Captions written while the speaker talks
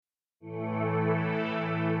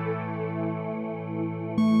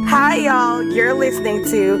Hi, y'all. You're listening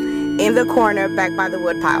to In the Corner, back by the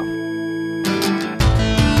Woodpile.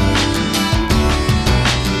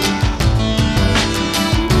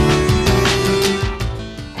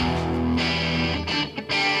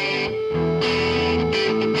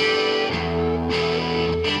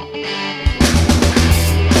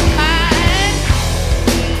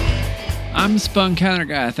 I'm Spun Counter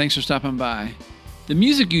Guy. Thanks for stopping by. The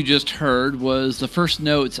music you just heard was the first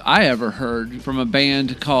notes I ever heard from a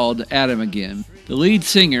band called Adam Again. The lead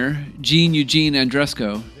singer, Gene Eugene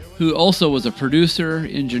Andresco, who also was a producer,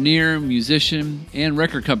 engineer, musician, and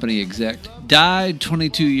record company exec, died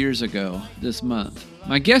 22 years ago this month.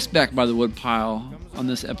 My guest back by the Woodpile on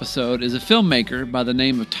this episode is a filmmaker by the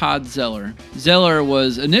name of Todd Zeller. Zeller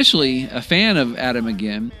was initially a fan of Adam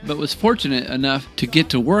Again, but was fortunate enough to get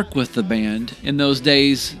to work with the band in those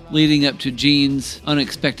days leading up to Gene's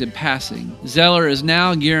unexpected passing. Zeller is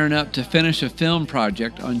now gearing up to finish a film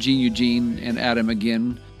project on Gene Eugene and Adam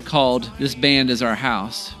Again called This Band Is Our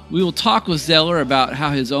House. We will talk with Zeller about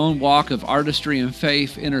how his own walk of artistry and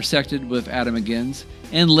faith intersected with Adam Again's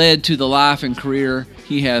and led to the life and career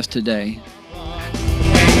he has today.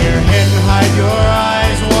 Your head and hide your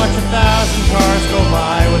eyes, watch 1,000 cars go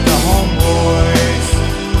by with the homeboys.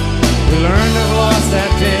 We learned of loss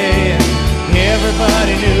that day, and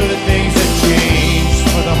everybody knew that things had changed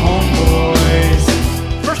for the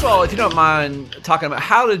homeboys. First of all, if you don't mind talking about,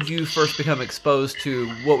 how did you first become exposed to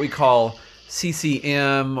what we call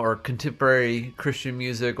CCM, or contemporary Christian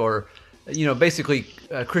music, or basically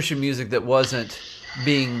Christian music that wasn't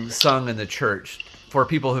being sung in the church, for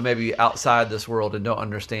people who may be outside this world and don't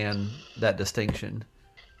understand that distinction?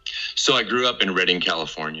 So I grew up in Redding,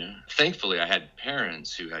 California. Thankfully, I had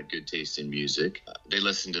parents who had good taste in music. They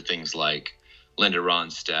listened to things like Linda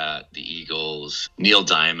Ronstadt, the Eagles, Neil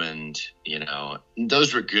Diamond,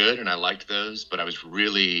 Those were good, and I liked those, but I was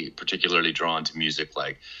really particularly drawn to music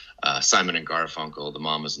like Simon and Garfunkel, the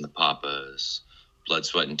Mamas and the Papas, Blood,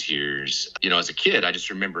 Sweat, and Tears. As a kid, I just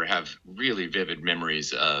remember have really vivid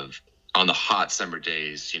memories of, on the hot summer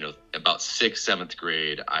days, about 6th, 7th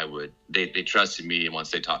grade, they trusted me, and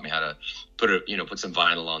once they taught me how to put some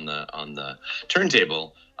vinyl on the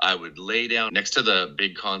turntable, I would lay down next to the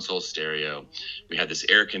big console stereo. We had this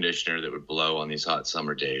air conditioner that would blow on these hot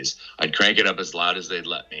summer days. I'd crank it up as loud as they'd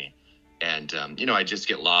let me. And, I'd just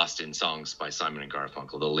get lost in songs by Simon and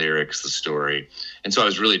Garfunkel, the lyrics, the story. And so I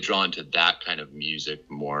was really drawn to that kind of music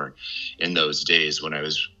more in those days when I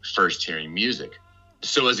was first hearing music.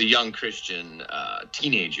 So as a young Christian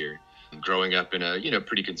teenager, growing up in a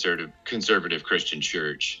pretty conservative Christian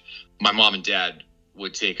church, my mom and dad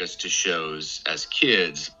would take us to shows as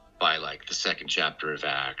kids by like the second chapter of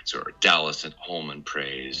Acts or Dallas at Home and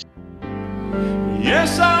Praise.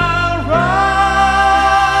 Yes, I'll rise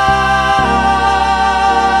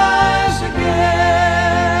again.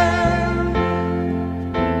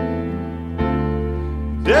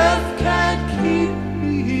 Death can't keep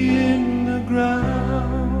me in the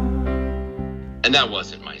ground. And that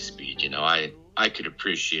wasn't my speed, I could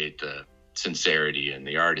appreciate the sincerity and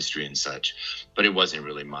the artistry and such, but it wasn't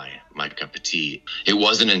really my cup of tea. It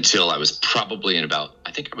wasn't until I was probably in about,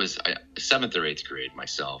 I think I was 7th or 8th grade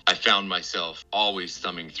myself. I found myself always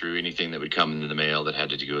thumbing through anything that would come into the mail that had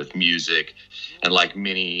to do with music. And like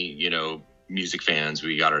many, music fans,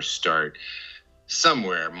 we got our start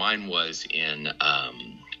somewhere. Mine was in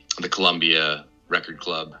the Columbia Record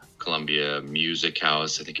Club, Columbia Music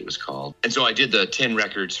House, I think it was called. And so I did the 10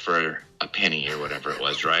 records for a penny or whatever it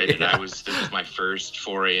was, right? Yeah. And this was my first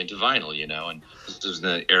foray into vinyl, and this was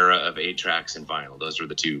the era of 8 tracks and vinyl. Those were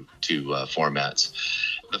the two formats.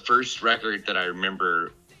 The first record that I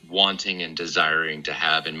remember wanting and desiring to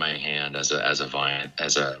have in my hand as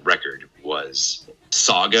a record was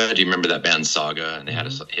Saga. Do you remember that band Saga? And they had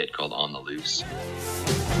a hit called On the Loose.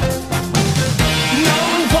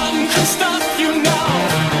 No one can stop you now.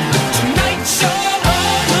 Tonight's you're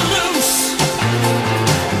on the loose.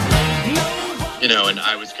 And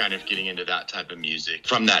I was kind of getting into that type of music.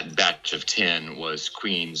 From that batch of 10 was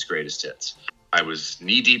Queen's Greatest Hits. I was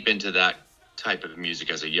knee deep into that type of music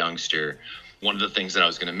as a youngster. One of the things that I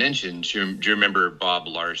was going to mention, do you remember Bob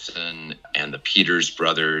Larson and the Peters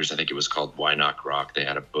Brothers? I think it was called Why Not Rock. They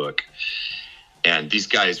had a book. And these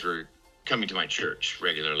guys were coming to my church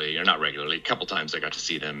regularly, or not regularly, a couple times I got to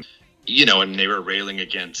see them, and they were railing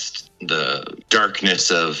against the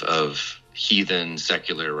darkness of heathen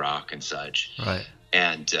secular rock and such. Right.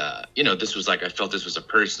 And, this was I felt this was a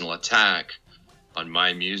personal attack on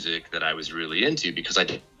my music that I was really into, because I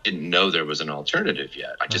didn't know there was an alternative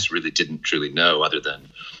yet. I just really didn't truly know, other than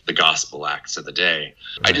the gospel acts of the day.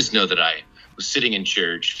 Right. I just know that I was sitting in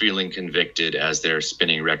church feeling convicted as they're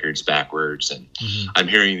spinning records backwards. And I'm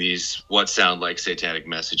hearing these what sound like satanic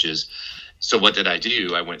messages. So what did I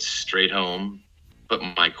do? I went straight home, put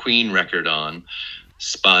my Queen record on,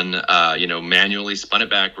 spun, manually spun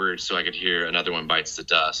it backwards so I could hear Another One Bites the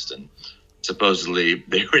Dust. And supposedly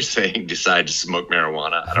they were saying, decide to smoke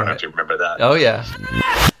marijuana. I don't know if you remember that. Oh, yeah.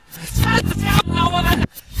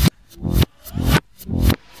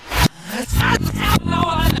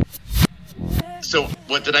 So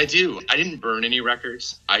what did I do? I didn't burn any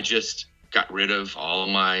records. I just got rid of all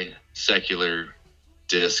my secular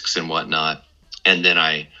discs and whatnot. And then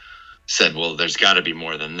I said, well, there's got to be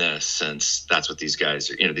more than this, since that's what these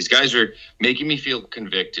guys are. These guys are making me feel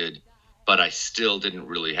convicted, but I still didn't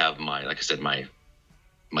really have my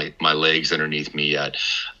legs underneath me yet.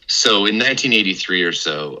 So in 1983 or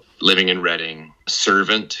so, living in Reading,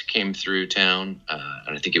 Servant came through town.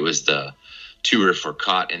 And I think it was the tour for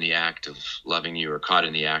Caught in the Act of Loving You, or Caught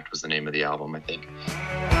in the Act was the name of the album, I think.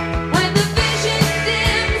 When the vision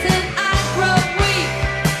dims and I grow weak,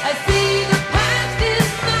 I see the past is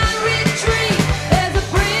my retreat. There's a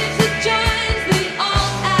bridge that joins the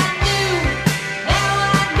all I knew. Now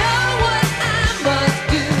I know what I must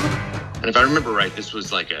do. And if I remember right, this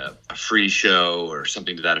was like a free show or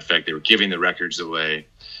something to that effect. They were giving the records away.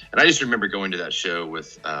 And I just remember going to that show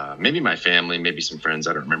with maybe my family, maybe some friends.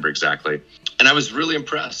 I don't remember exactly. And I was really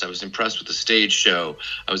impressed. I was impressed with the stage show.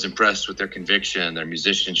 I was impressed with their conviction, their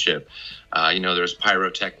musicianship. There was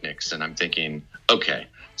pyrotechnics. And I'm thinking, okay,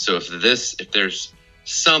 so if there's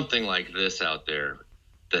something like this out there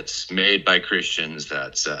that's made by Christians,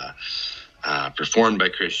 that's performed by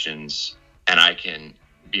Christians, and I can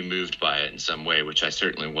be moved by it in some way, which I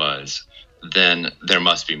certainly was, then there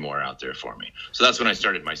must be more out there for me. So that's when I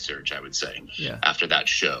started my search, I would say, after that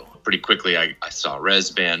show. Pretty quickly, I saw Res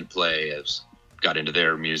Band play. I got into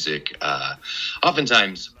their music.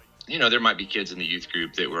 Oftentimes, there might be kids in the youth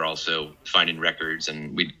group that were also finding records,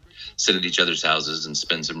 and we'd sit at each other's houses and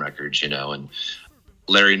spin some records, and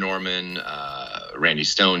Larry Norman, Randy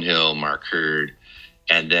Stonehill, Mark Hurd,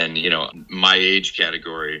 and then, my age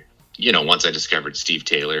category, once I discovered Steve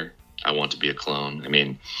Taylor, I Want to Be a Clone. I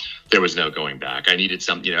mean, there was no going back. I needed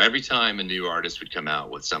something, every time a new artist would come out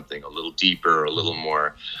with something a little deeper, a little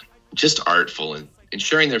more just artful, and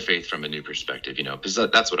sharing their faith from a new perspective, because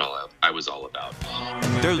that's what I was all about.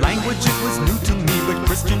 Their language, it was new to me, but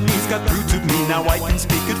Christianese got through to me. Now I can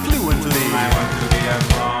speak it fluently. I want to be a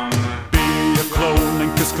clone. Be a clone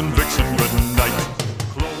and kiss conviction goodnight.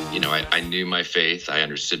 I knew my faith. I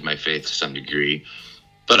understood my faith to some degree,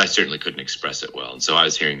 but I certainly couldn't express it well. And so I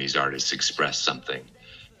was hearing these artists express something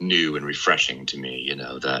new and refreshing to me,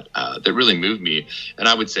 that really moved me. And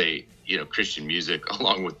I would say, Christian music,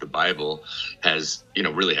 along with the Bible, has,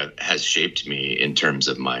 really has shaped me in terms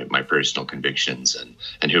of my personal convictions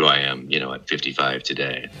and who I am, at 55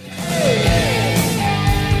 today.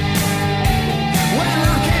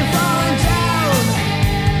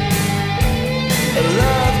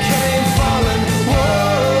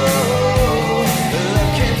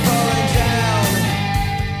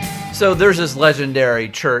 So there's this legendary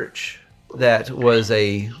church that was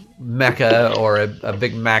a mecca or a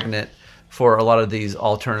big magnet for a lot of these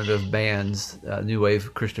alternative bands, new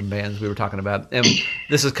wave Christian bands we were talking about. And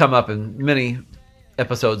this has come up in many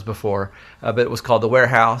episodes before, but it was called The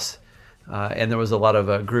Warehouse. And there was a lot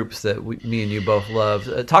of groups that me and you both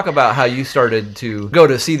loved. Talk about how you started to go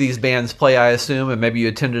to see these bands play, I assume, and maybe you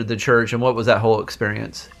attended the church, and what was that whole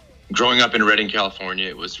experience? Growing up in Redding, California,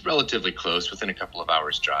 it was relatively close, within a couple of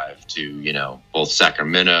hours drive to, both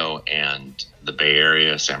Sacramento and the Bay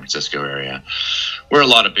Area, San Francisco area, where a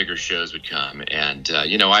lot of bigger shows would come. And,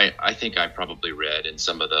 I think I probably read in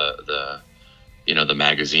some of the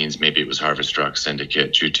magazines, maybe it was Harvest Rock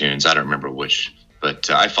Syndicate, True Tunes, I don't remember which, but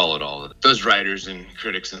I followed all of those writers and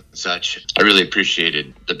critics and such. I really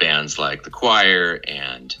appreciated the bands like The Choir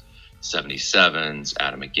and 77s,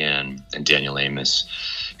 Adam Again, and Daniel Amos,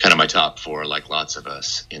 kind of my top four, like lots of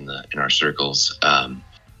us in our circles.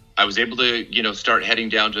 I was able to, start heading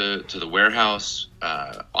down to the Warehouse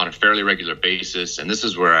on a fairly regular basis. And this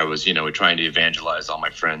is where I was, trying to evangelize all my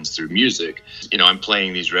friends through music. I'm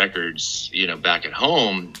playing these records, back at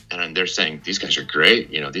home, and they're saying, these guys are great.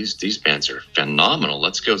 These bands are phenomenal.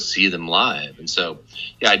 Let's go see them live. And so,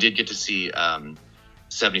 I did get to see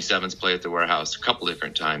 77s play at the Warehouse a couple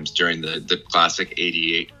different times during the classic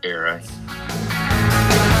 88 era.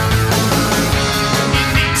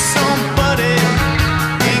 Somebody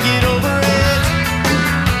can't get over it.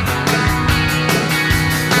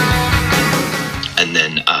 And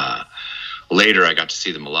then later I got to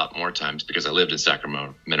see them a lot more times because I lived in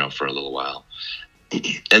Sacramento for a little while.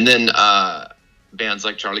 And then bands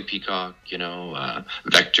like Charlie Peacock,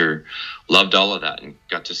 Vector. Loved all of that and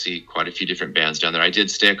got to see quite a few different bands down there. I did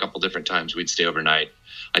stay a couple different times. We'd stay overnight.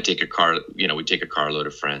 I'd take a car, we'd take a carload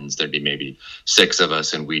of friends. There'd be maybe 6 of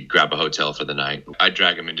us, and we'd grab a hotel for the night. I'd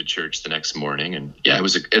drag them into church the next morning. And yeah, it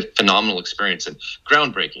was a phenomenal experience and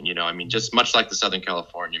groundbreaking, just much like the Southern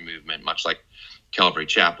California movement, much like Calvary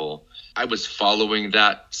Chapel. I was following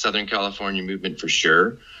that Southern California movement for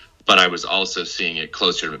sure, but I was also seeing it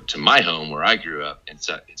closer to my home where I grew up in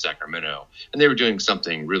Sacramento. And they were doing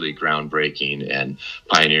something really groundbreaking and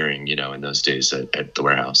pioneering, in those days at the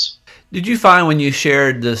Warehouse. Did you find when you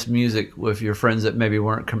shared this music with your friends that maybe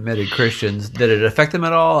weren't committed Christians, did it affect them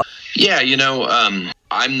at all? Yeah,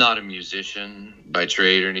 I'm not a musician by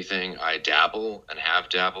trade or anything. I dabble and have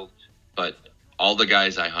dabbled, but all the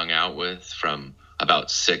guys I hung out with from about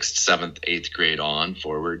 6th, 7th, 8th grade on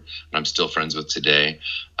forward, and I'm still friends with today,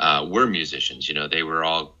 were musicians. They were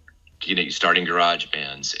all, starting garage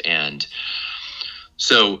bands. And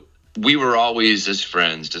so we were always, as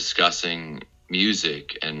friends, discussing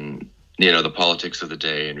music and, the politics of the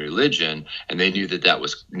day and religion. And they knew that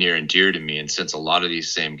was near and dear to me. And since a lot of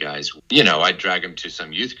these same guys, I'd drag them to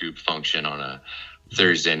some youth group function on a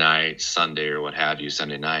Thursday night, Sunday, or what have you,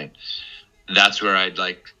 Sunday night. That's where I'd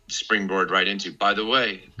springboard right into, by the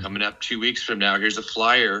way, coming up 2 weeks from now, here's a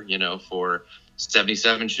flyer, for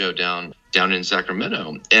 77 show down in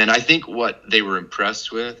Sacramento. And I think what they were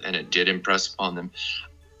impressed with, and it did impress upon them,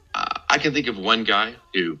 I can think of one guy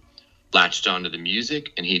who latched onto the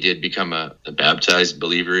music, and he did become a baptized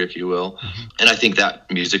believer, if you will. Mm-hmm. And I think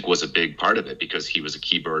that music was a big part of it because he was a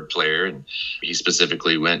keyboard player, and he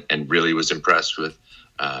specifically went and really was impressed with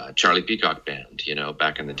Charlie Peacock Band,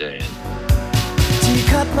 back in the day. So you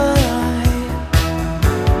caught my eye.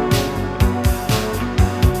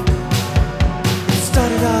 It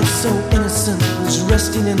started out so innocent, was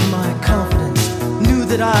resting in my confidence, knew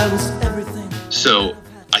that I was everything. So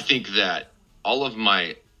I think that all of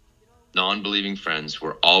my non-believing friends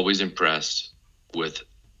were always impressed with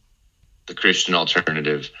the Christian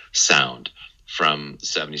alternative sound from the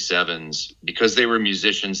 77s because they were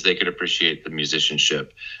musicians. They could appreciate the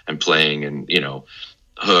musicianship and playing and,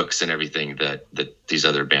 hooks and everything that these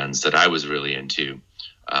other bands that I was really into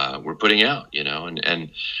were putting out,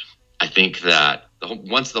 and I think that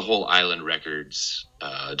once the whole Island Records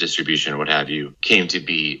distribution or what have you came to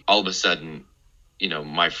be, all of a sudden,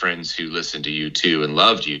 my friends who listened to U2 and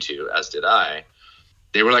loved U2, as did I,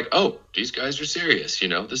 they were like, oh, these guys are serious.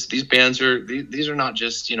 These bands these are not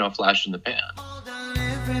just, a flash in the pan. Down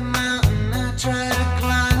every mountain I try to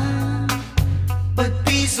climb, but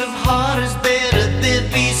peace of heart is better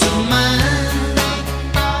than peace of mind.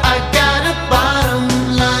 I got a bottom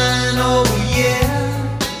line, oh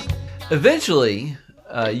yeah. Eventually,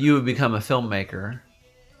 you would become a filmmaker.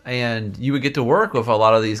 And you would get to work with a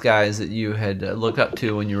lot of these guys that you had looked up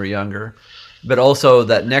to when you were younger, but also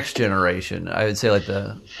that next generation. I would say like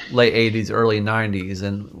the late 80s, early 90s.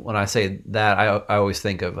 And when I say that, I always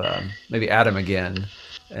think of maybe Adam again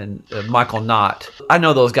and Michael Knott. I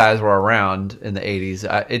know those guys were around in the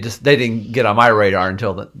 80s. They didn't get on my radar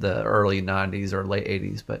until the early 90s or late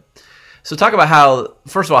 80s. But so talk about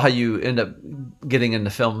first of all, how you end up getting into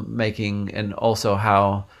filmmaking and also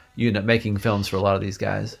how you end up making films for a lot of these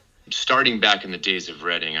guys. Starting back in the days of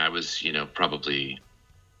Redding, I was, probably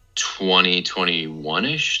 20,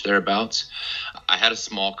 21-ish, thereabouts. I had a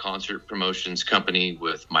small concert promotions company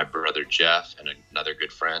with my brother Jeff and another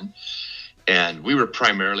good friend. And we were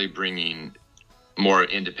primarily bringing more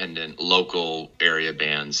independent local area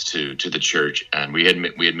bands to the church. And we had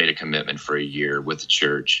made a commitment for a year with the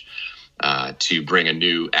church to bring a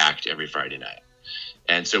new act every Friday night.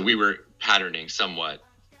 And so we were patterning somewhat,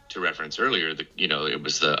 to reference earlier, it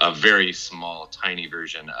was a very small, tiny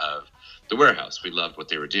version of the Warehouse. We loved what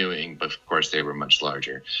they were doing, but of course they were much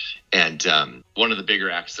larger. And one of the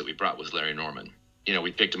bigger acts that we brought was Larry Norman.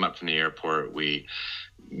 We picked him up from the airport. We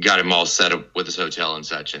got him all set up with his hotel and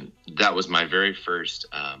such. And that was my very first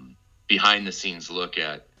behind the scenes look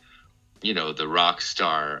at, the rock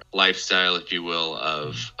star lifestyle, if you will,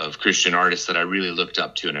 of Christian artists that I really looked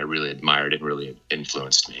up to and I really admired and really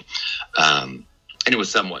influenced me. And it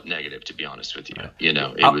was somewhat negative, to be honest with you.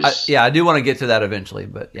 It was. I do want to get to that eventually,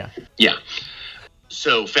 but yeah. Yeah.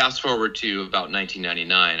 So fast forward to about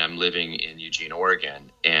 1999, I'm living in Eugene,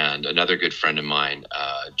 Oregon, and another good friend of mine,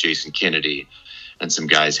 Jason Kennedy, and some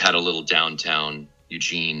guys had a little downtown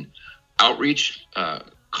Eugene outreach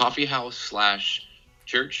coffee house /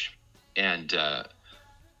 church. And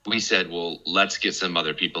we said, well, let's get some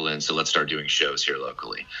other people in. So let's start doing shows here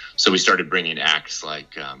locally. So we started bringing acts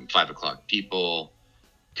like 5 O'Clock People,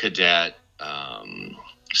 Cadet,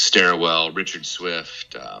 Stairwell, Richard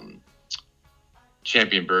Swift,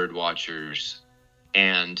 Champion Bird Watchers,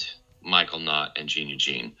 and Michael Knott and Gene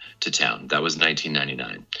Eugene to town. That was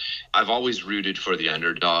 1999. I've always rooted for the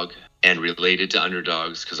underdog and related to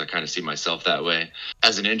underdogs because I kind of see myself that way.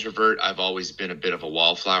 As an introvert, I've always been a bit of a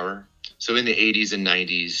wallflower. So in the 80s and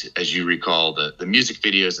 90s, as you recall, the music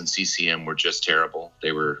videos in CCM were just terrible.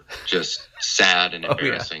 They were just sad and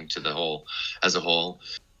embarrassing to the whole, as a whole.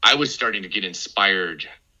 I was starting to get inspired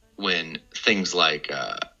when things like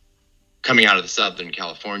coming out of the Southern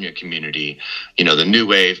California community, you know, the new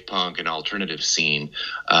wave punk and alternative scene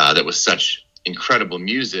that was such incredible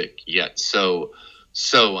music, yet so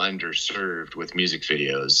underserved with music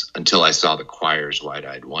videos until I saw the Choir's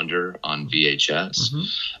Wide-Eyed Wonder on VHS.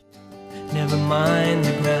 Never mind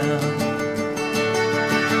the ground.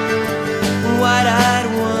 Wide-eyed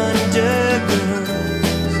wonder girl,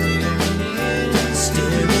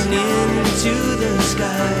 staring into the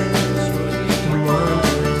sky,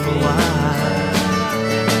 wondering why.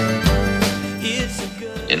 It's a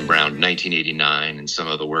good. In around 1989, and some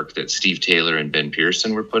of the work that Steve Taylor and Ben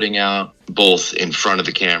Pearson were putting out, both in front of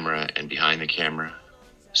the camera and behind the camera.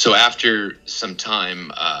 So after some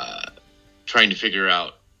time trying to figure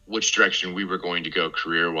out which direction we were going to go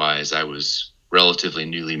career-wise, I was relatively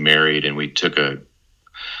newly married, and we took a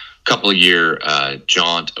couple-year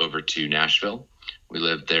jaunt over to Nashville. We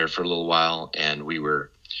lived there for a little while, and we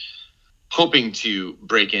were hoping to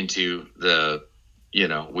break into the, you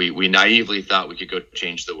know, we naively thought we could go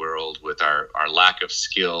change the world with our lack of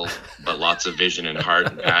skill, but lots of vision and heart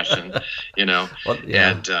and passion, you know. Well,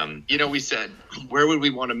 yeah. And, you know, we said, where would we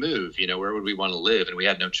want to move? You know, where would we want to live? And we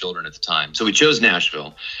had no children at the time. So we chose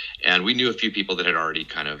Nashville, and we knew a few people that had already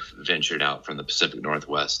kind of ventured out from the Pacific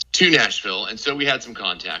Northwest to Nashville. And so we had some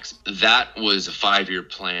contacts. That was a 5-year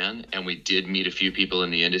plan, and we did meet a few people in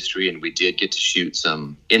the industry, and we did get to shoot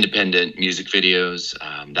some independent music videos.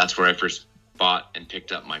 That's where I first bought and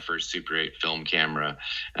picked up my first Super 8 film camera,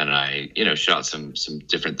 and I, you know, shot some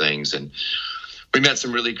different things, and we met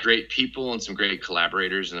some really great people and some great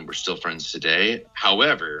collaborators, and we're still friends today.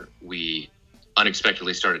 However, we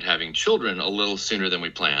unexpectedly started having children a little sooner than we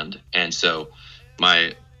planned, and so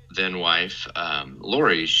my then wife,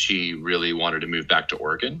 Lori, she really wanted to move back to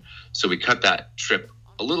Oregon, so we cut that trip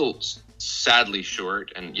a little sadly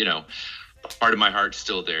short, and, you know, part of my heart's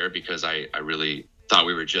still there because I really thought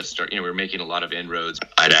we were just starting, you know, we were making a lot of inroads.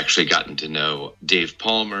 I'd actually gotten to know Dave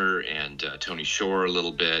Palmer and Tony Shore a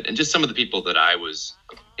little bit, and just some of the people that I was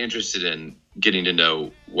interested in getting to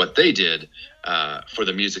know what they did for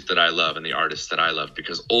the music that I love and the artists that I love,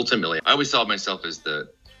 because ultimately I always saw myself as the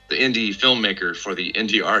indie filmmaker for the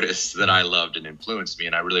indie artists that I loved and influenced me,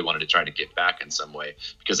 and I really wanted to try to get back in some way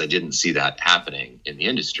because I didn't see that happening in the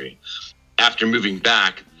industry. After moving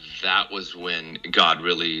back, that was when God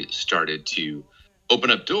really started to open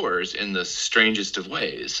up doors in the strangest of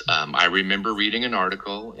ways. I remember reading an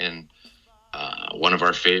article in one of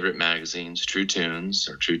our favorite magazines, True Tunes,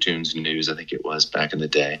 or True Tunes News, I think it was back in the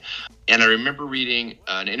day. And I remember reading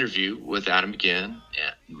an interview with Adam McGinn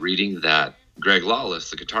and reading that Greg Lawless,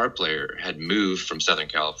 the guitar player, had moved from Southern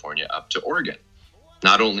California up to Oregon.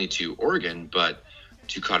 Not only to Oregon, but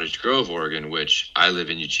to Cottage Grove, Oregon, which I live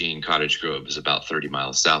in Eugene. Cottage Grove is about 30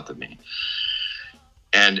 miles south of me.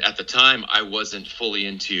 And at the time, I wasn't fully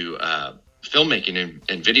into filmmaking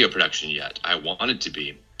and video production yet. I wanted to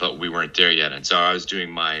be, but we weren't there yet. And so I was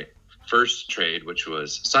doing my first trade, which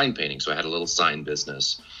was sign painting. So I had a little sign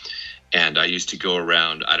business. And I used to go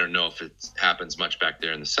around, I don't know if it happens much back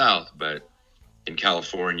there in the South, but in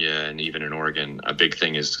California and even in Oregon, a big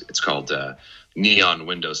thing is it's called neon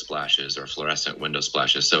window splashes or fluorescent window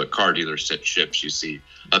splashes. So at car dealerships, you see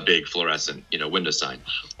a big fluorescent, you know, window sign.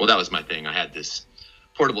 Well, that was my thing. I had this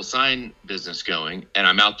portable sign business going, and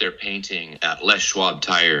I'm out there painting at Les Schwab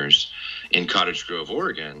Tires in Cottage Grove,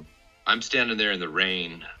 Oregon. I'm standing there in the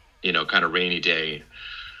rain, you know, kind of rainy day,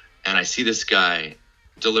 and I see this guy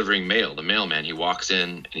delivering mail, the mailman. He walks in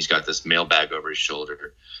and he's got this mail bag over his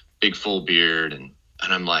shoulder, big full beard, and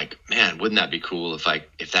I'm like, man, wouldn't that be cool if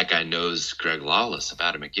that guy knows Greg Lawless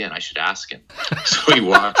about him again? I should ask him. So he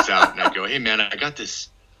walks out, and I go, hey man, I got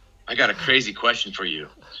a crazy question for you.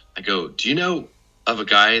 I go, do you know of a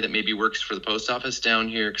guy that maybe works for the post office down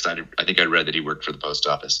here? Because I think I read that he worked for the post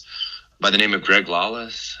office by the name of Greg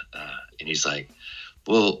Lawless. And he's like,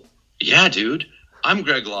 well, yeah, dude, I'm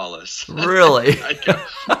Greg Lawless. Really?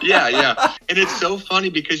 Yeah. And it's so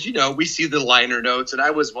funny because, you know, we see the liner notes, and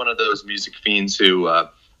I was one of those music fiends who,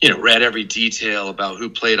 you know, read every detail about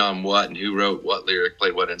who played on what and who wrote what lyric,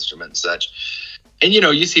 played what instrument and such. And, you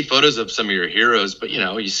know, you see photos of some of your heroes, but, you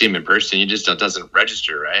know, you see them in person, it doesn't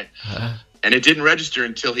register, right? And it didn't register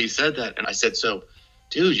until he said that. And I said, so,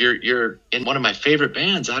 dude, you're in one of my favorite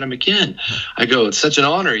bands, Adam McGinn. I go, it's such an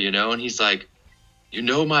honor, And he's like, you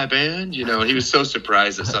know my band? And he was so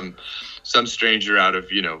surprised that some stranger out of,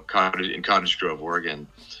 in Cottage Grove, Oregon,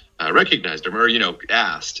 recognized him or,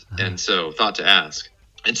 asked. And so thought to ask.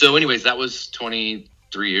 And so anyways, that was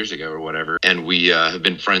 23 years ago or whatever. And we have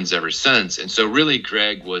been friends ever since. And so really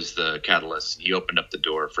Greg was the catalyst. He opened up the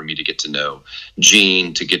door for me to get to know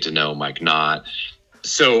Gene, to get to know Mike Knott.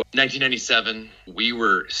 So 1997, we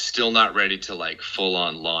were still not ready to like full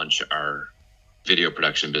on launch our video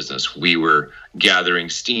production business. We were gathering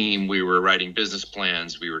steam. We were writing business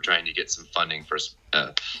plans. We were trying to get some funding for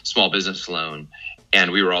a small business loan.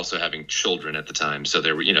 And we were also having children at the time. So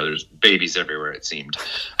there were, there's babies everywhere, it seemed.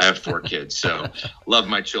 I have 4 kids, so love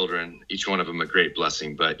my children. Each one of them a great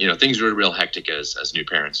blessing. But, things were real hectic as new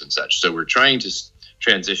parents and such. So we're trying to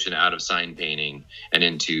transition out of sign painting and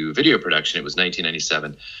into video production. It was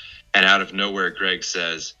 1997. And out of nowhere, Greg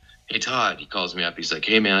says, hey, Todd, he calls me up. He's like,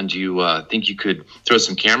 hey, man, do you think you could throw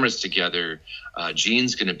some cameras together?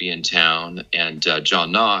 Gene's going to be in town, and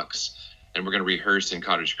John Knox. And we're going to rehearse in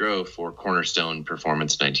Cottage Grove for Cornerstone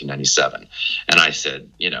Performance 1997. And I said,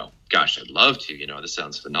 gosh, I'd love to. This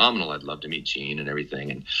sounds phenomenal. I'd love to meet Gene and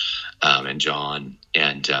everything, and John.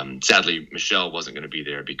 And sadly, Michelle wasn't going to be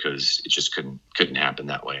there because it just couldn't happen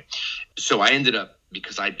that way. So I ended up,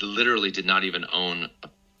 because I literally did not even own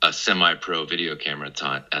a semi-pro video camera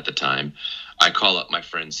at the time, I call up my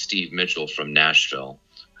friend Steve Mitchell from Nashville,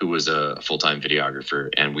 who was a full-time videographer,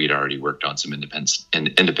 and we'd already worked on some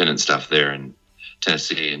independent stuff there in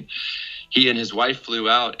Tennessee. And he and his wife flew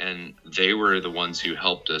out, and they were the ones who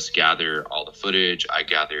helped us gather all the footage. I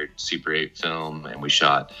gathered Super 8 film, and we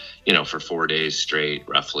shot, for 4 days straight,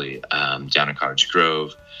 roughly, down in Cottage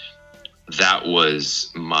Grove. That was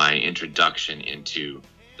my introduction into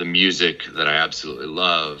the music that I absolutely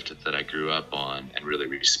loved, that I grew up on and really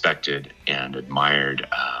respected and admired.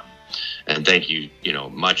 And thank you,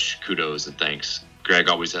 much kudos and thanks. Greg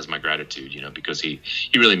always has my gratitude, because he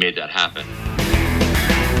really made that happen.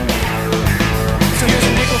 So here's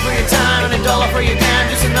a nickel for your time and $1 for your time,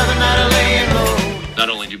 just another night of laying low. Not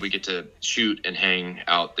only did we get to shoot and hang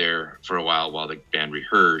out there for a while the band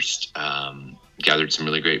rehearsed, gathered some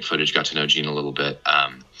really great footage, got to know Gene a little bit.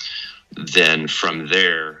 Then from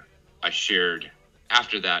there, I shared.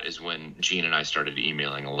 After that is when Gene and I started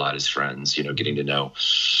emailing a lot as friends, getting to know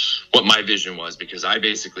what my vision was, because I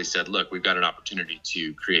basically said, look, we've got an opportunity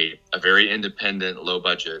to create a very independent, low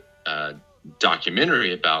budget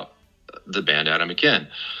documentary about the band Adam McGinn.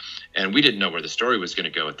 And we didn't know where the story was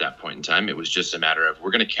going to go at that point in time. It was just a matter of,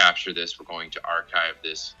 we're going to capture this. We're going to archive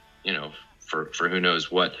this, for who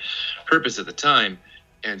knows what purpose at the time.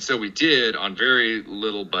 And so we did on very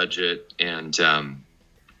little budget. And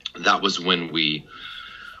that was when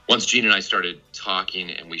once Gene and I started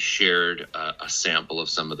talking and we shared a sample of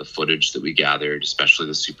some of the footage that we gathered, especially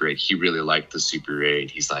the Super 8. He really liked the Super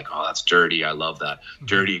 8. He's like, oh, that's dirty. I love that.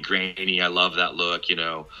 Dirty, grainy. I love that look,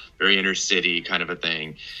 very inner city kind of a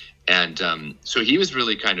thing. And so he was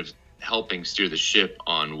really kind of helping steer the ship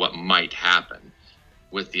on what might happen,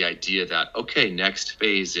 with the idea that, okay, next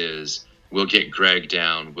phase is we'll get Greg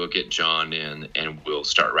down, we'll get John in, and we'll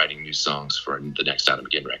start writing new songs for the next Adam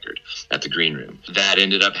McGinn record at the Green Room. That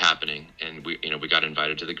ended up happening, and we got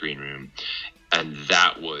invited to the Green Room, and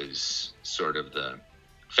that was sort of the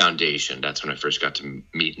foundation. That's when I first got to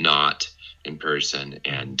meet Knott in person,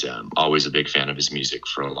 and always a big fan of his music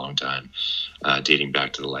for a long time, dating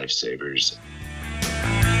back to the Lifesavers.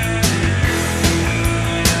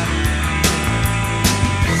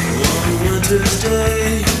 One winter's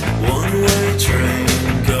day, one-way train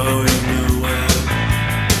going nowhere.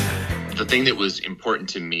 The thing that was important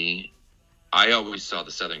to me, I always saw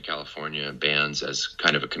the Southern California bands as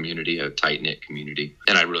kind of a community, a tight-knit community.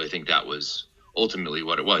 And I really think that was ultimately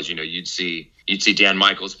what it was. You'd see Dan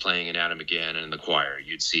Michaels playing in Adam McGinn and in the choir.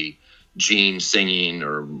 You'd see Gene singing,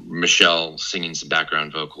 or Michelle singing some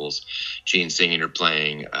background vocals, Gene singing or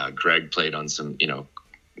playing. Greg played on some,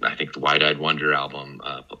 I think the Wide Eyed Wonder album,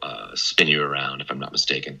 Spin You Around, if I'm not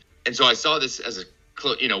mistaken. And so I saw this as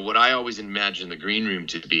what I always imagined the Green Room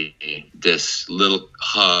to be, this little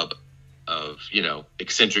hub of,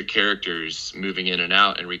 eccentric characters moving in and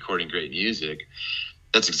out and recording great music.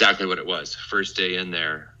 That's exactly what it was. First day in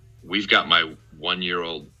there, we've got my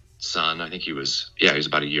 1-year-old son. I think he was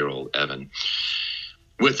about a year old, Evan,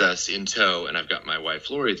 with us in tow. And I've got my wife,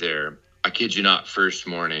 Lori, there. I kid you not, first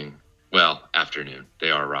morning, afternoon.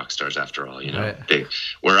 They are rock stars after all, Right.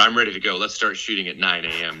 Where I'm ready to go, let's start shooting at 9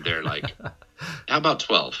 a.m. They're like, how about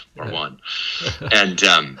 12 or 1? And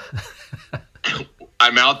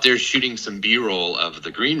I'm out there shooting some B-roll of the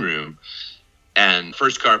green room, and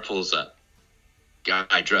first car pulls up.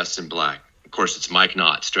 Guy dressed in black. Of course, it's Mike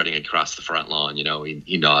Knott strutting across the front lawn. You know,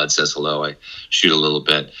 he nods, says hello. I shoot a little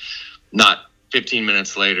bit. Not 15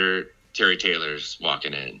 minutes later, Terry Taylor's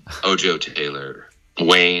walking in. Ojo Taylor,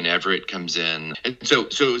 Wayne Everett comes in. And so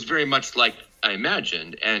it was very much like I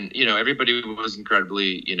imagined. And, you know, everybody was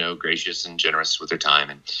incredibly, you know, gracious and generous with their time.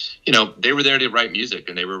 And, you know, they were there to write music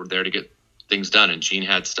and they were there to get things done. And Gene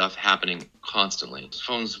had stuff happening constantly. His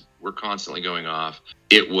phones were constantly going off.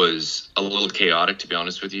 It was a little chaotic, to be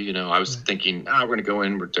honest with you. You know, I was thinking, we're going to go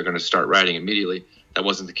in, they're going to start writing immediately. That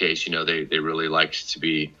wasn't the case. You know, they really liked to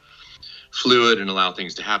be fluid and allow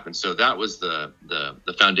things to happen. So that was the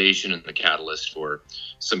foundation and the catalyst for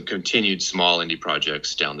some continued small indie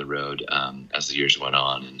projects down the road as the years went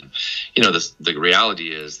on. And, you know, the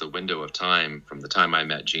reality is the window of time from the time I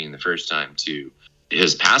met Gene the first time to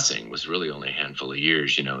his passing was really only a handful of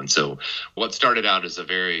years, you know. And so what started out as a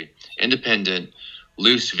very independent,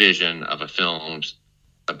 loose vision of a film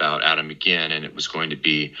about Adam McGinn, and it was going to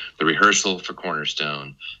be the rehearsal for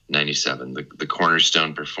Cornerstone 97, the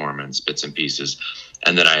Cornerstone performance, bits and pieces,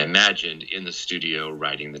 and that I imagined in the studio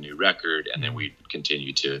writing the new record, and then we'd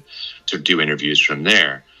continue to do interviews from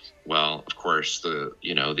there. Well, of course, the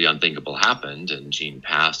unthinkable happened, and Gene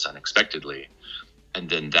passed unexpectedly, and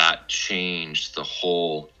then that changed the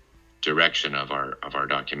whole direction of our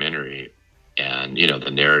documentary, and you know,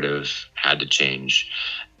 the narrative had to change.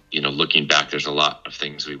 You know, looking back, there's a lot of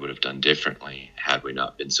things we would have done differently had we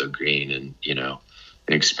not been so green and, you know,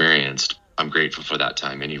 inexperienced. I'm grateful for that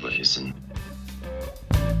time anyways. And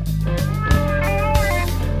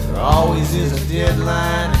There always is a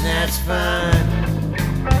deadline, and that's fine.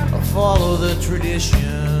 I'll follow the tradition.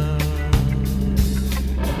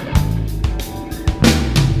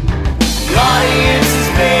 The audience is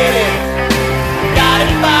ready, got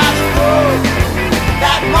it by the throat.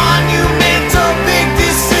 That monumental big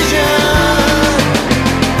decision.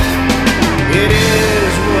 It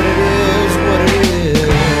is what it is, what it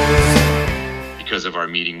is. because of our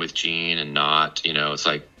meeting with Gene and not, you know, it's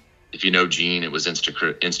like, if you know Gene, it was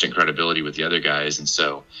instant credibility with the other guys. And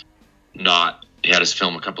so not, he had us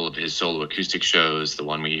film a couple of his solo acoustic shows, the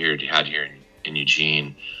one we had here in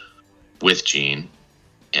Eugene with Gene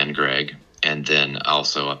and Greg, and then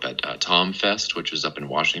also up at Tom Fest, which was up in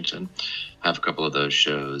Washington. I have a couple of those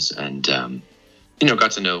shows, and you know,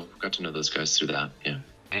 got to know those guys through that. Yeah.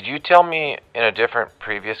 Did you tell me in a different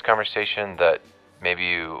previous conversation that maybe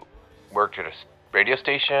you worked at a radio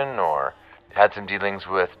station or had some dealings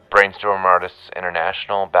with Brainstorm Artists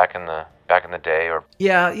International back in the day? Or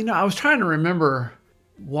Yeah, you know, I was trying to remember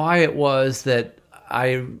why it was that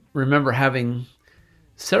I remember having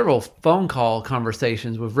several phone call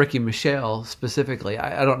conversations with Ricky Michelle specifically.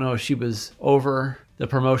 I don't know if she was over the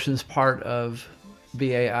promotions part of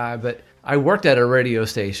BAI, but I worked at a radio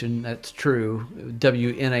station, that's true,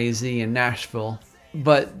 WNAZ in Nashville,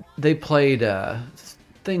 but they played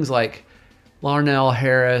things like Larnell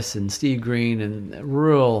Harris and Steve Green and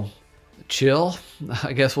real chill,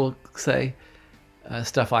 I guess we'll say,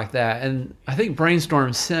 stuff like that. And I think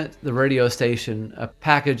Brainstorm sent the radio station a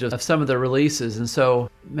package of some of the releases, and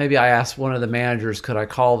so maybe I asked one of the managers, could I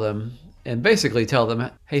call them and basically tell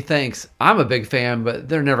them, hey, thanks, I'm a big fan, but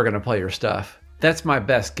they're never going to play your stuff. That's my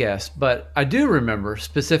best guess. But I do remember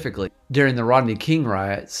specifically during the Rodney King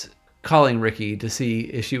riots calling Ricky to see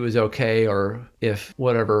if she was okay or if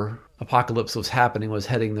whatever apocalypse was happening was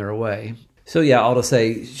heading their way. So yeah, I'll just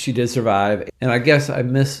say she did survive. And I guess I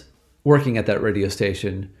miss working at that radio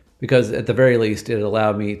station because at the very least it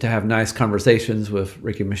allowed me to have nice conversations with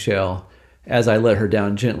Ricky Michelle as I let her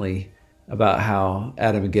down gently about how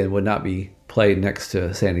Adam McGinn would not be played next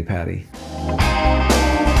to Sandy Patty.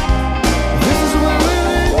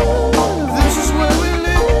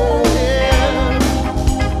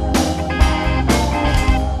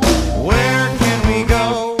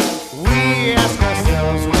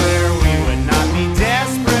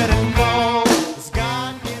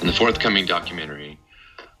 Forthcoming documentary,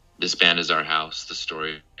 This Band Is Our House, the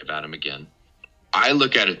story of Adam McGinn. I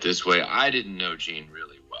look at it this way. I didn't know Gene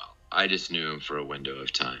really well. I just knew him for a window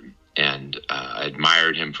of time, and I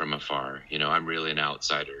admired him from afar. You know, I'm really an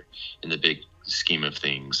outsider in the big scheme of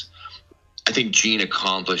things. I think Gene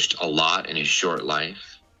accomplished a lot in his short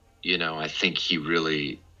life. You know, I think he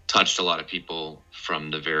really touched a lot of people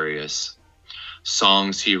from the various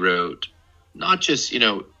songs he wrote, not just, you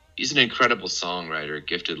know, he's an incredible songwriter,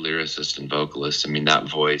 gifted lyricist and vocalist. I mean, that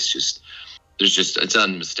voice it's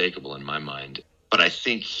unmistakable in my mind. But I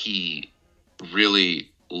think he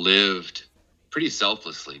really lived pretty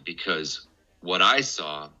selflessly because what I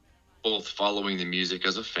saw both following the music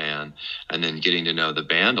as a fan and then getting to know the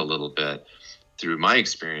band a little bit through my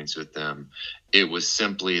experience with them, it was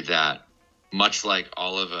simply that, much like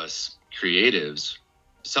all of us creatives,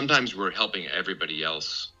 sometimes we're helping everybody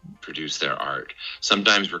else produce their art.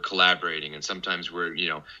 Sometimes we're collaborating, and sometimes we're,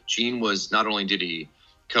 Gene was, not only did he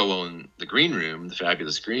co-own the Green Room, the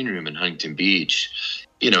fabulous Green Room in Huntington Beach,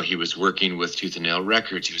 he was working with Tooth and Nail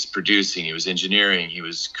Records, he was producing, he was engineering, he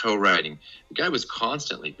was co-writing. The guy was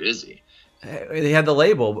constantly busy. They had the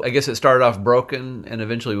label. I guess it started off Broken and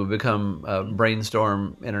eventually would become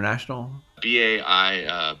Brainstorm International.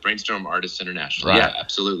 BAI, Brainstorm Artists International. Right. Yeah,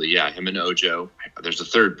 absolutely. Yeah, him and Ojo. There's a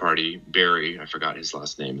third party, Barry. I forgot his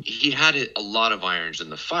last name. He had a lot of irons in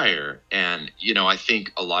the fire. And, I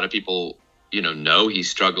think a lot of people, know he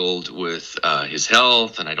struggled with his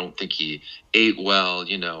health, and I don't think he ate well.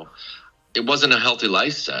 It wasn't a healthy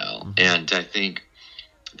lifestyle. Mm-hmm. And I think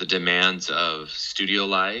the demands of studio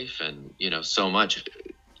life and,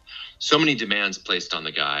 so many demands placed on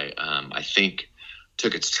the guy, I think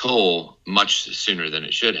took its toll much sooner than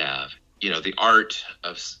it should have. The art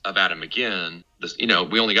of Adam McGinn,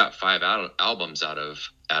 we only got 5 albums out of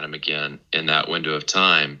Adam McGinn in that window of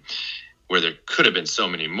time, where there could have been so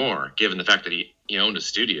many more, given the fact that he owned a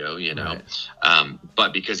studio, Right.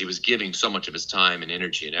 But because he was giving so much of his time and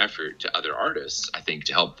energy and effort to other artists, I think,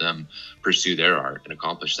 to help them pursue their art and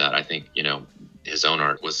accomplish that, I think, his own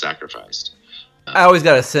art was sacrificed. I always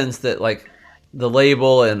got a sense that, like, the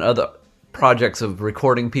label and other projects of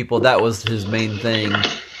recording people, that was his main thing.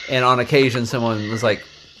 And on occasion, someone was like,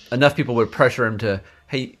 enough people would pressure him to,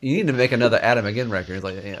 hey, you need to make another Adam McGinn record. It's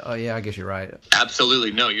like, oh yeah, I guess you're right.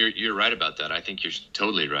 Absolutely. No, you're right about that. I think you're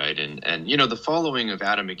totally right. And the following of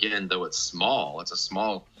Adam McGinn, though it's small, it's a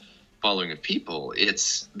small following of people.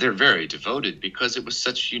 They're very devoted because it was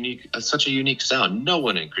such a unique sound. No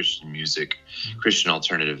one in Christian music, Christian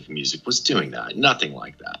alternative music, was doing that. Nothing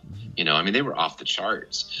like that. They were off the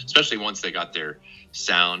charts, especially once they got their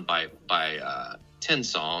sound by 10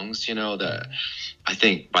 songs. I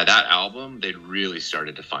think by that album, they'd really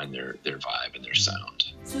started to find their vibe and their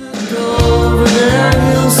sound. Over their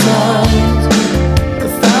hillsides,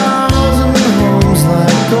 1,000 homes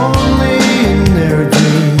like only in their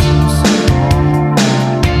dreams.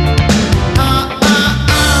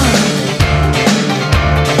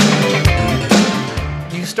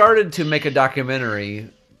 You started to make a documentary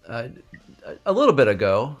a little bit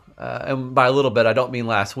ago, and by a little bit, I don't mean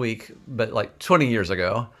last week, but like 20 years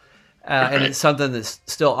ago. And it's something that's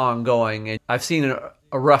still ongoing. And I've seen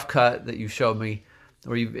a rough cut that you showed me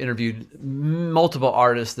where you've interviewed multiple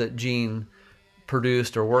artists that Gene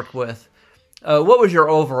produced or worked with. What was your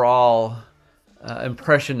overall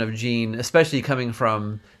impression of Gene, especially coming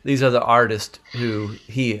from these other artists who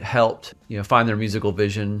he helped, find their musical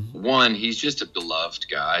vision? One, he's just a beloved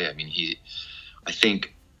guy. I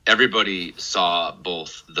think everybody saw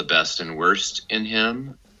both the best and worst in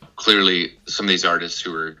him. Clearly, some of these artists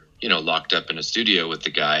who were locked up in a studio with the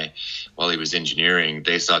guy while he was engineering,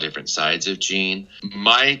 they saw different sides of Gene.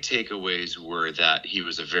 My takeaways were that he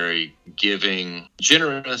was a very giving,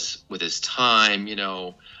 generous with his time.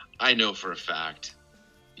 I know for a fact,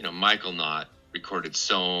 Michael Knott recorded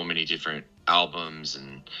so many different albums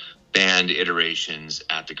and band iterations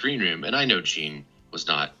at the Green Room, and I know Gene was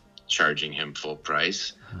not charging him full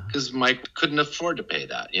price because Mike couldn't afford to pay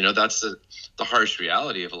that. That's the harsh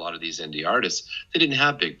reality of a lot of these indie artists. They didn't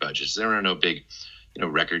have big budgets. There were no big,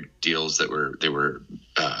 record deals that they were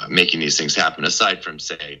making these things happen. Aside from,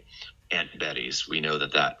 say, Aunt Betty's, we know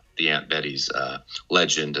that the Aunt Betty's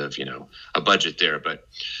legend of a budget there. But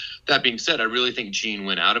that being said, I really think Gene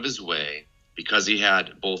went out of his way because he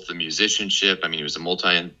had both the musicianship. He was a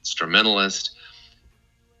multi-instrumentalist.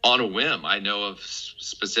 On a whim, I know of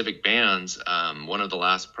specific bands. One of the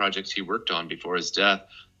last projects he worked on before his death, a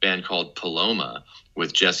band called Paloma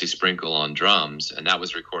with Jesse Sprinkle on drums, and that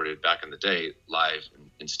was recorded back in the day live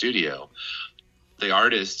in studio. The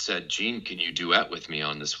artist said, Gene, can you duet with me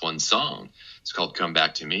on this one song? It's called Come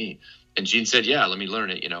Back to Me. And Gene said, yeah, let me learn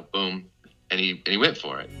it, boom. And he went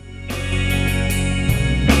for it.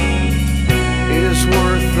 It's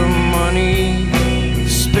worth the money we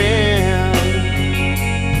spend.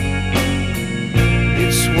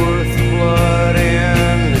 It's worth the blood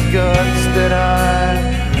and the guts that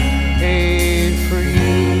I paid for you.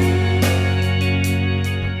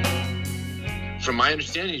 From my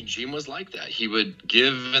understanding, Gene was like that. He would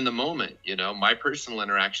give in the moment. My personal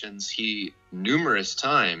interactions, he numerous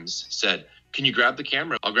times said, can you grab the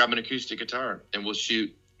camera? I'll grab an acoustic guitar and we'll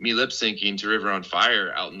shoot me lip syncing to River on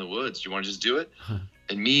Fire out in the woods. Do you want to just do it?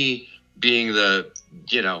 And me being the,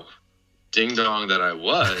 ding dong that I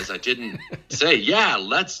was, I didn't say, yeah,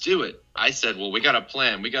 let's do it. I said, well, we got to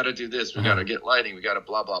plan. We got to do this. We got to get lighting. We got to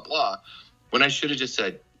blah, blah, blah. When I should have just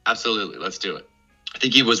said, absolutely, let's do it. I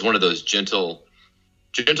think he was one of those gentle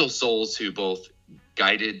souls who both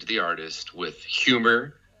guided the artist with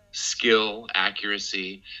humor, skill,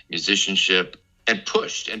 accuracy, musicianship, and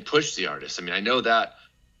pushed the artist. I mean, I know that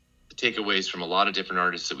the takeaways from a lot of different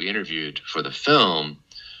artists that we interviewed for the film,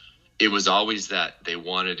 it was always that they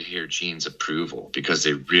wanted to hear Gene's approval because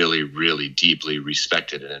they really, really deeply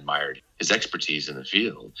respected and admired his expertise in the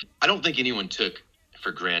field. I don't think anyone took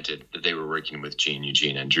for granted that they were working with Gene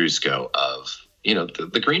Eugene Andrusko of,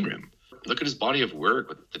 the Green Room. Look at his body of work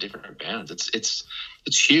with the different bands. It's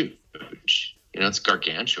huge. It's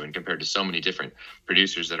gargantuan compared to so many different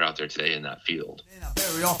producers that are out there today in that field.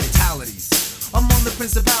 Bury all fatalities. Among the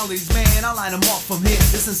principalities, man, I line them off from here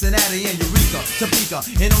to Cincinnati and Eureka, Topeka,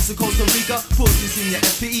 and also Costa Rica. Put this in your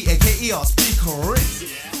FPE, AKE, speaker.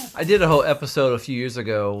 I did a whole episode a few years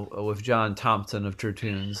ago with John Thompson of True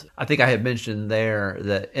Tunes. I think I had mentioned there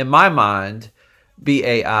that in my mind,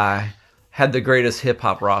 BAI had the greatest hip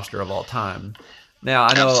hop roster of all time. Now,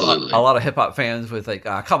 I know a lot of hip hop fans would think,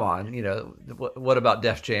 come on, what about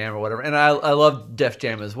Def Jam or whatever? And I love Def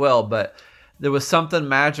Jam as well, but there was something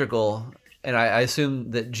magical. And I assume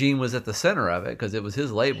that Gene was at the center of it because it was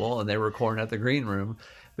his label and they were recording at the Green Room.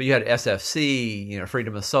 But you had SFC,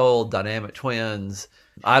 Freedom of Soul, Dynamic Twins,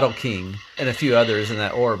 Idol King, and a few others in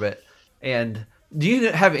that orbit. And do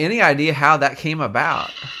you have any idea how that came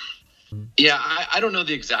about? Yeah, I don't know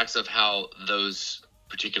the exacts of how those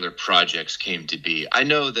particular projects came to be. I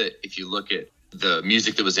know that if you look at the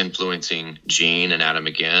music that was influencing Gene and Adam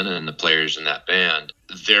again and the players in that band,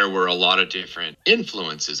 there were a lot of different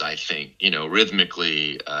influences, I think,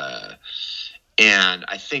 rhythmically. And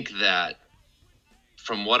I think that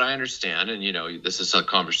from what I understand, and, this is a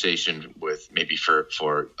conversation with maybe for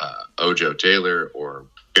Ojo Taylor, or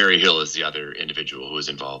Barry Hill is the other individual who was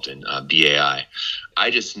involved in BAI. I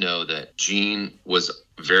just know that Gene was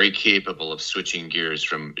very capable of switching gears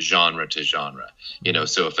from genre to genre.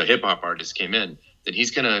 So if a hip hop artist came in, then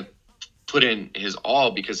he's going to put in his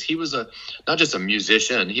all because he was not just a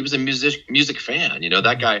musician, he was a music fan.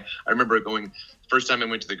 That guy, I remember going, first time I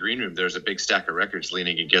went to the Green Room, there's a big stack of records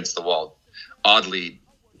leaning against the wall, oddly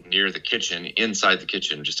near the kitchen, inside the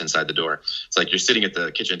kitchen, just inside the door. It's like you're sitting at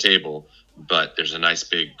the kitchen table, but there's a nice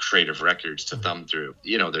big crate of records to thumb through.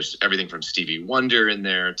 There's everything from Stevie Wonder in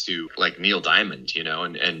there to like Neil Diamond,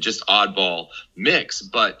 and just oddball mix.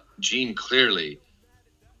 But Gene clearly,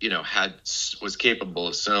 was capable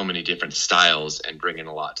of so many different styles and bringing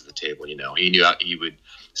a lot to the table. He knew how he would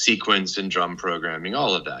sequence and drum programming,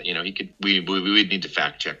 all of that. We would need to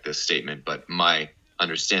fact check this statement, but my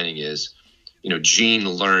understanding is, Gene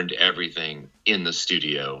learned everything in the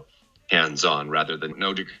studio, hands-on, rather than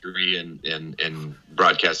no degree in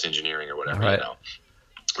broadcast engineering or whatever, right.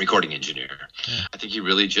 Recording engineer. Yeah. I think he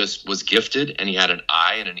really just was gifted, and he had an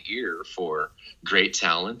eye and an ear for great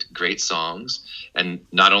talent, great songs. And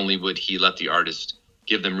not only would he let the artist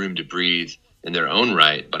give them room to breathe in their own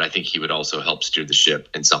right, but I think he would also help steer the ship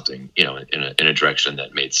in something, in a direction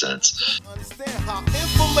that made sense. Understand how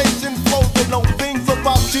information flows and know things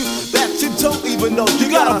about you that you don't even know. You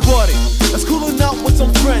got a buddy that's cooling out with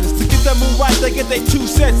some friends to get that move right. They get their 2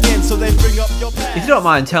 cents in, so they bring up your past. If you don't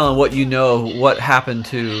mind telling what happened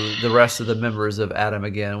to the rest of the members of Adam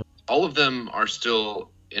Again. All of them are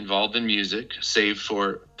still involved in music, save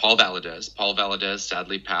for Paul Valadez. Paul Valadez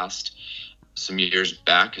sadly passed some years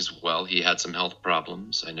back as well. He had some health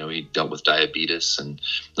problems. I know he dealt with diabetes and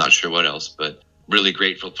not sure what else, but really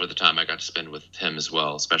grateful for the time I got to spend with him as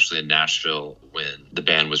well, especially in Nashville when the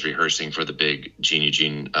band was rehearsing for the big Gene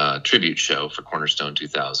Eugene tribute show for Cornerstone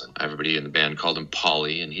 2000. Everybody in the band called him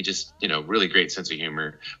Paulie, and he just, really great sense of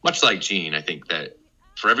humor. Much like Gene, I think that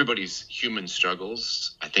for everybody's human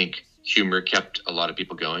struggles, I think humor kept a lot of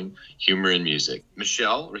people going. Humor in music.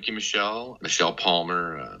 Ricky Michelle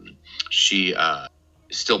Palmer, she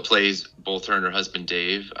still plays, both her and her husband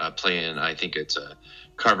Dave playing, I think it's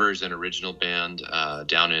covers and original band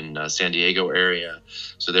down in San Diego area.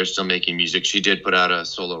 So they're still making music. She did put out a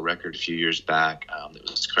solo record a few years back that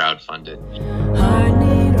was crowdfunded. Heart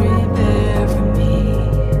need repair for me.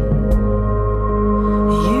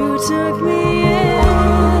 You took me in,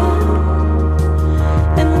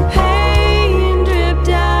 and the pain dripped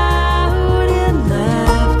out and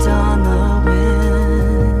left on the wind.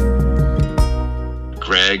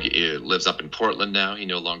 Greg lives up in Portland now. He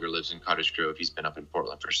no longer lives in Cottage Grove. He's been up in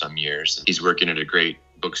Portland for some years. He's working at a great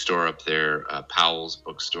bookstore up there, Powell's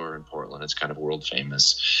bookstore in Portland. It's kind of world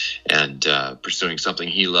famous, and pursuing something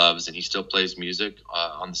he loves. And he still plays music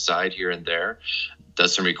on the side here and there.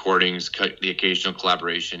 Does some recordings, the occasional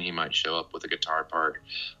collaboration. He might show up with a guitar part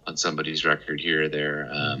on somebody's record here or there.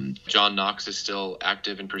 John Knox is still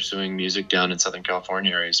active in pursuing music down in Southern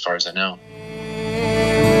California area, as far as I know.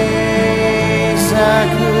 Yes, I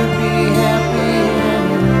could be happy and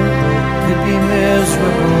could be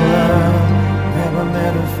miserable. I have a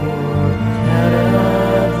metaphor out of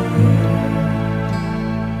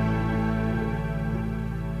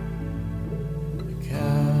the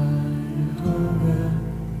Cuyahoga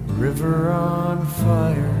River on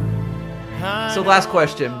fire. So last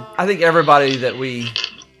question. I think everybody that we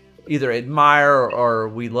either admire or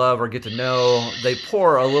we love or get to know, they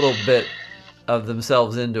pour a little bit of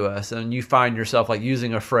themselves into us, and you find yourself like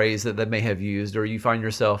using a phrase that they may have used, or you find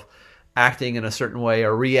yourself acting in a certain way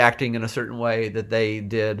or reacting in a certain way that they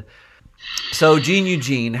did. So Gene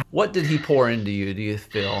Eugene, what did he pour into you, do you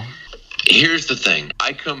feel? Here's the thing.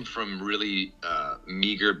 I come from really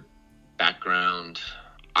meager background.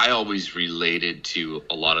 I always related to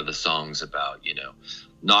a lot of the songs about,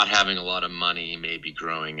 not having a lot of money, maybe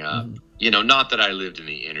growing up. Not that I lived in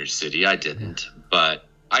the inner city. I didn't. But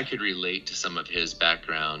I could relate to some of his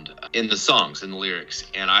background in the songs, in the lyrics.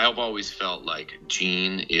 And I have always felt like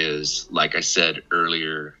Gene is, like I said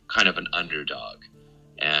earlier, kind of an underdog.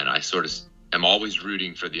 And I sort of am always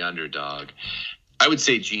rooting for the underdog. I would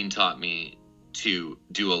say Gene taught me to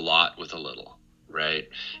do a lot with a little, right?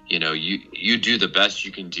 You do the best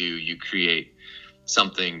you can do. You create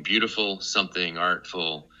something beautiful, something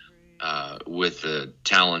artful, with the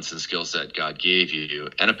talents and skill set God gave you,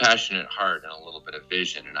 and a passionate heart and a little bit of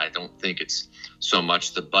vision. And I don't think it's so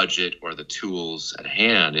much the budget or the tools at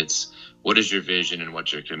hand. It's what is your vision and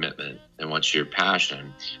what's your commitment and what's your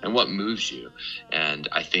passion and what moves you. And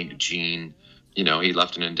I think Gene, he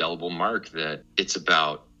left an indelible mark that it's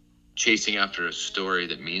about chasing after a story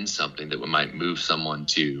that means something, that might move someone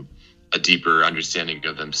to a deeper understanding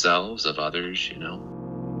of themselves, of others,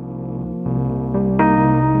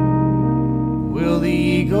 Will the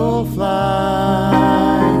eagle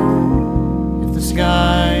fly if the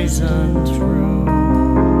sky's untrue?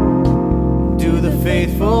 Do the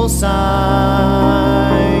faithful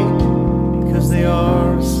sigh because they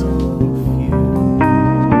are so few?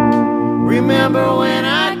 Remember when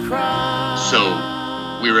I cried?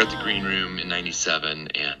 So we were at the Green Room in 97,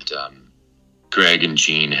 and Greg and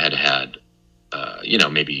Gene had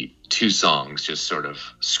maybe 2 songs just sort of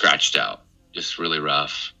scratched out, just really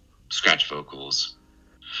rough, scratch vocals.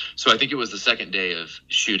 So I think it was the second day of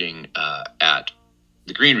shooting at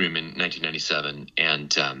the Green Room in 1997,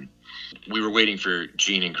 and we were waiting for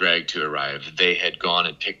Gene and Greg to arrive. They had gone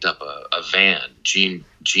and picked up a van. Gene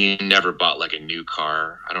never bought like a new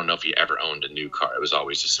car. I don't know if he ever owned a new car. It was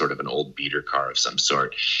always just sort of an old beater car of some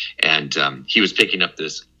sort. And he was picking up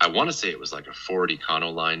this, I want to say it was like a Ford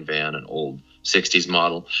Econoline van, an old 60s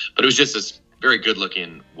model, but it was just this very good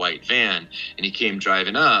looking white van. And he came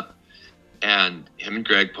driving up, and him and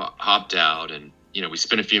Greg hopped out, and we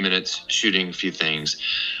spent a few minutes shooting a few things.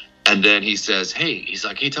 And then he says, he's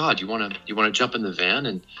like, hey Todd, you want to jump in the van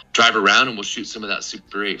and drive around, and we'll shoot some of that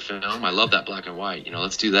Super 8 film. I love that black and white.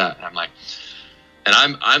 Let's do that. And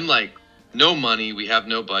I'm like, no money. We have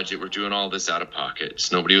no budget. We're doing all this out of pocket.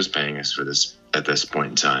 So nobody was paying us for this at this point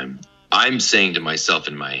in time. I'm saying to myself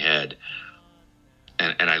in my head,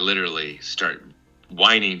 and I literally start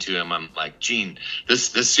whining to him. I'm like, Gene,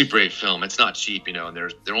 this Super 8 film, it's not cheap, and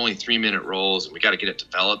they're only 3-minute rolls, and we got to get it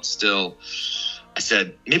developed still. I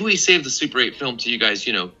said, maybe we save the Super 8 film till you guys,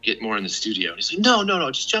 get more in the studio. And he's like,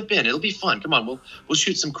 no, just jump in. It'll be fun. Come on, we'll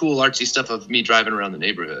shoot some cool artsy stuff of me driving around the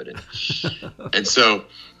neighborhood. And so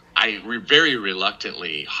I very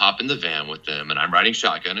reluctantly hop in the van with them, and I'm riding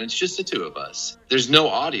shotgun, and it's just the 2 of us. There's no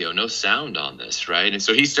audio, no sound on this, right? And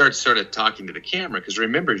so he starts sort of talking to the camera, because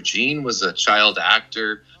remember, Gene was a child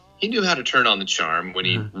actor. He knew how to turn on the charm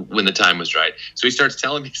when the time was right. So he starts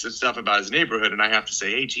telling me some stuff about his neighborhood, and I have to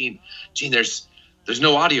say, hey, Gene, there's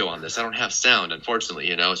no audio on this. I don't have sound, unfortunately.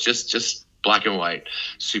 It's just black and white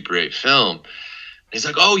Super 8 film. And he's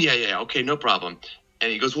like, oh, yeah, okay, no problem.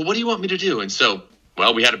 And he goes, well, what do you want me to do? And so,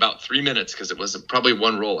 we had about 3 minutes, because it was probably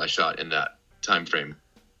 1 roll I shot in that time frame.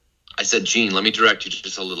 I said, Gene, let me direct you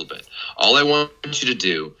just a little bit. All I want you to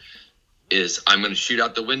do is I'm going to shoot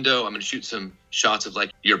out the window. I'm going to shoot some shots of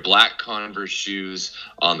like your black Converse shoes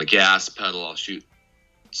on the gas pedal. I'll shoot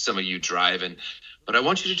some of you driving. But I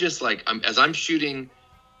want you to just as I'm shooting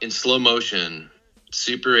in slow motion,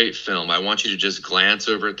 Super 8 film, I want you to just glance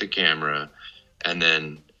over at the camera and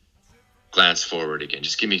then glance forward again.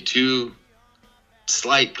 Just give me 2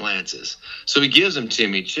 slight glances. So he gives them to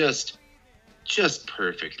me just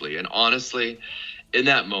perfectly. And honestly, in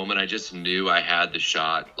that moment, I just knew I had the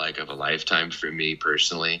shot like of a lifetime for me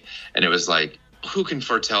personally. And it was like, who can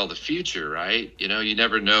foretell the future, right? You know, you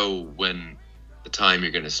never know when the time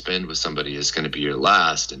you're going to spend with somebody is going to be your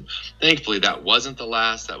last. And thankfully that wasn't the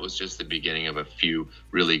last. That was just the beginning of a few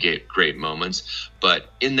really great moments. But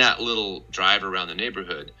in that little drive around the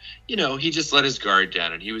neighborhood, you know, he just let his guard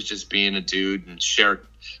down and he was just being a dude and shared,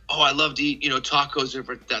 oh, I love to eat, you know, tacos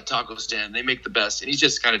over at that taco stand. They make the best. And he's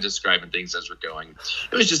just kind of describing things as we're going.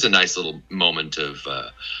 It was just a nice little moment of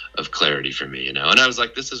clarity for me, you know. And I was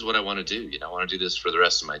like, this is what I want to do. You know, I want to do this for the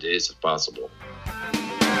rest of my days if possible.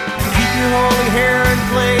 Keep your holy hair in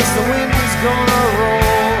place, the wind is gonna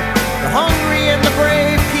roll. The hungry and the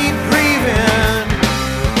brave keep grieving.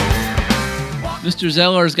 Mr.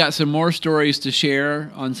 Zeller's got some more stories to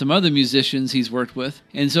share on some other musicians he's worked with,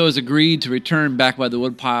 and so has agreed to return back by the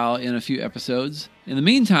woodpile in a few episodes. In the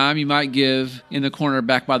meantime, you might give In the Corner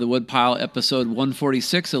Back by the Woodpile episode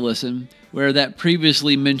 146 a listen, where that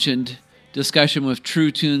previously mentioned discussion with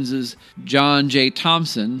True Tunes' John J.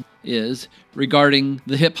 Thompson is regarding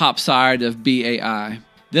the hip-hop side of BAI.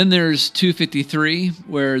 Then there's 253,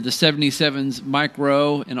 where the 77's Mike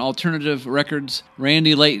Rowe and Alternative Records'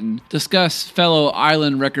 Randy Layton discuss fellow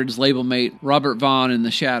Island Records label mate Robert Vaughn in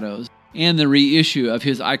the Shadows, and the reissue of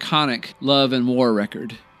his iconic Love and War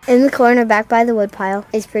record. In the Corner Back by the Woodpile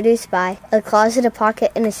is produced by A Closet, a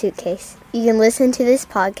Pocket, and a Suitcase. You can listen to this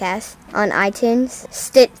podcast on iTunes,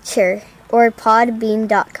 Stitcher, or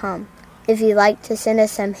Podbean.com. If you'd like to send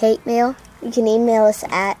us some hate mail, you can email us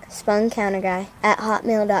at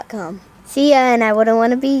spuncounterguy@hotmail.com. See ya, and I wouldn't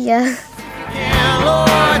want to be ya. Yeah,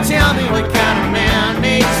 Lord, tell me what kind of man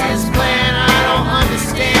makes you